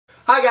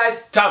Hi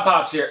guys, Top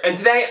Pops here, and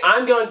today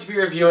I'm going to be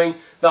reviewing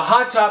the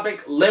Hot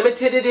Topic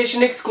limited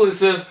edition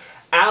exclusive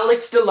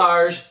Alex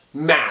Delarge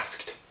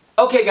Masked.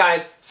 Okay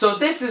guys, so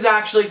this is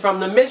actually from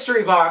the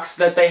mystery box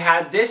that they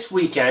had this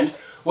weekend,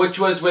 which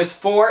was with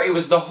it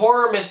was the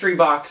horror mystery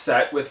box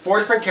set with 4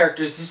 different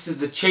characters. This is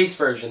the Chase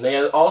version.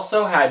 They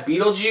also had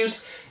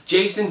Beetlejuice,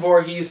 Jason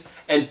Voorhees,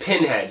 and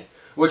Pinhead,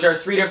 which are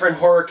 3 different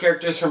horror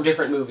characters from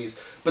different movies.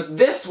 But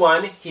this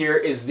one here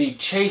is the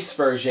Chase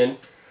version.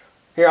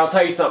 Here, I'll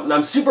tell you something.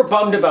 I'm super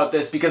bummed about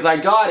this because I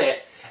got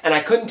it and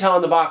I couldn't tell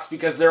in the box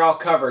because they're all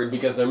covered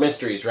because they're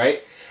mysteries,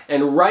 right?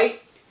 And right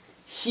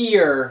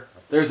here,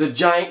 there's a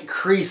giant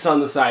crease on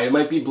the side. It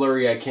might be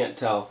blurry, I can't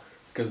tell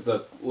because of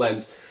the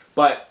lens.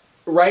 But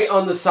right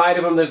on the side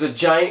of them, there's a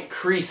giant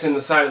crease in the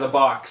side of the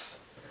box.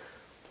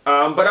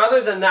 But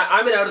other than that,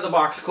 I'm an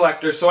out-of-the-box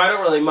collector, so I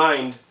don't really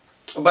mind.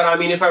 But I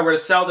mean, if I were to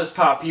sell this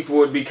pop, people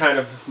would be kind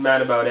of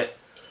mad about it.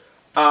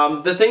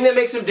 The thing that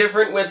makes him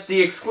different with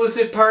the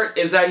exclusive part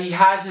is that he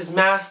has his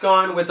mask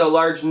on with a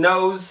large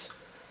nose.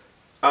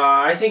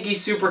 I think he's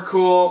super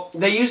cool.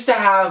 They used to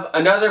have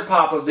another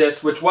pop of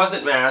this which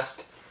wasn't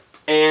masked,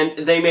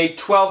 and they made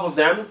 12 of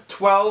them.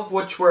 12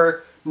 which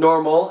were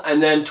normal,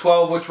 and then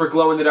 12 which were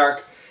glow in the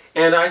dark.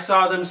 And I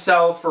saw them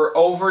sell for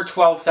over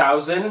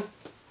 12,000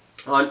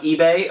 on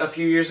eBay a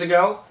few years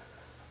ago.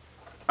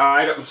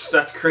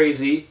 That's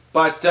crazy.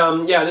 But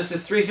yeah, this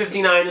is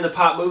 $3.59 in the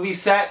Pop Movie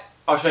set.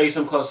 I'll show you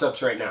some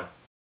close-ups right now.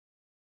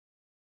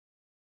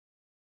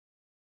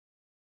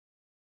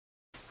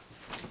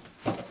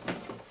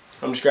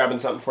 I'm just grabbing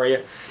something for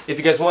you. If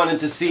you guys wanted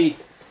to see,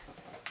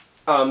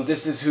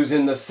 this is who's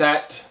in the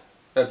set.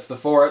 That's the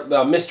 4.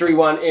 The mystery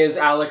one is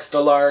Alex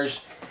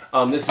Delarge.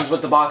 This is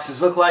what the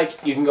boxes look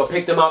like. You can go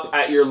pick them up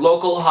at your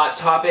local Hot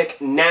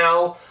Topic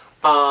now.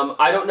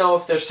 I don't know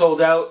if they're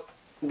sold out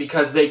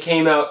because they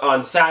came out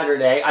on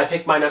Saturday. I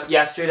picked mine up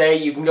yesterday.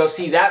 You can go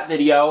see that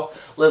video.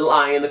 Little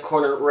eye in the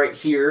corner right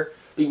here.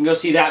 You can go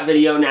see that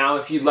video now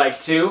if you'd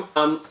like to.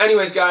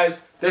 Anyways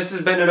guys, this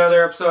has been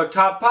another episode of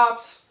Top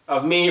Pops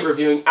of me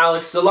reviewing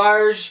Alex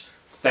Delarge.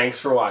 Thanks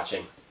for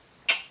watching.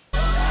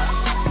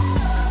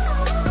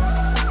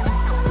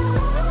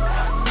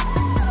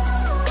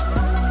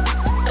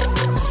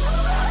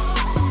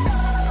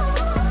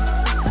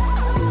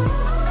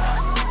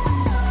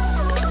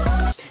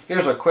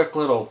 Here's a quick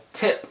little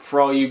tip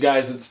for all you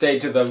guys that stayed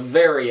to the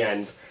very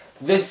end.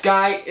 This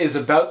guy is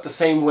about the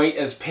same weight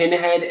as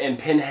Pinhead, and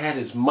Pinhead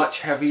is much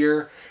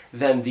heavier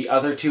than the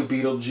other 2,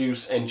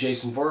 Beetlejuice and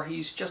Jason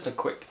Voorhees. Just a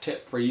quick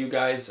tip for you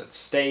guys that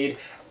stayed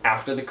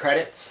after the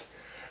credits.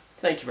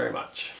 Thank you very much.